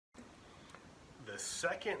The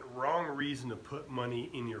second wrong reason to put money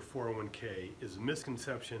in your 401k is a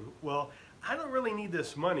misconception. Well, I don't really need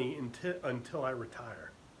this money until I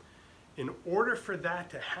retire. In order for that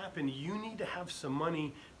to happen, you need to have some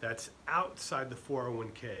money that's outside the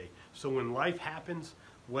 401k. So when life happens,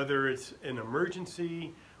 whether it's an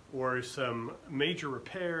emergency or some major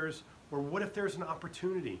repairs, or what if there's an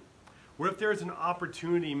opportunity? What if there's an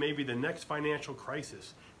opportunity, maybe the next financial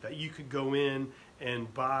crisis, that you could go in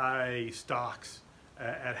and buy stocks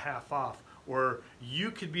at half off, or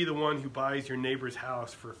you could be the one who buys your neighbor's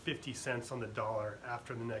house for 50 cents on the dollar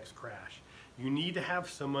after the next crash. You need to have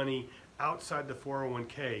some money outside the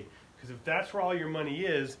 401k, because if that's where all your money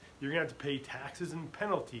is, you're going to have to pay taxes and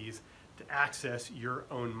penalties to access your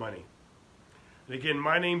own money. And again,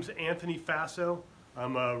 my name's Anthony Faso.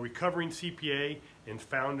 I'm a recovering CPA and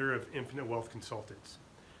founder of Infinite Wealth Consultants.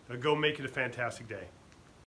 Now go make it a fantastic day.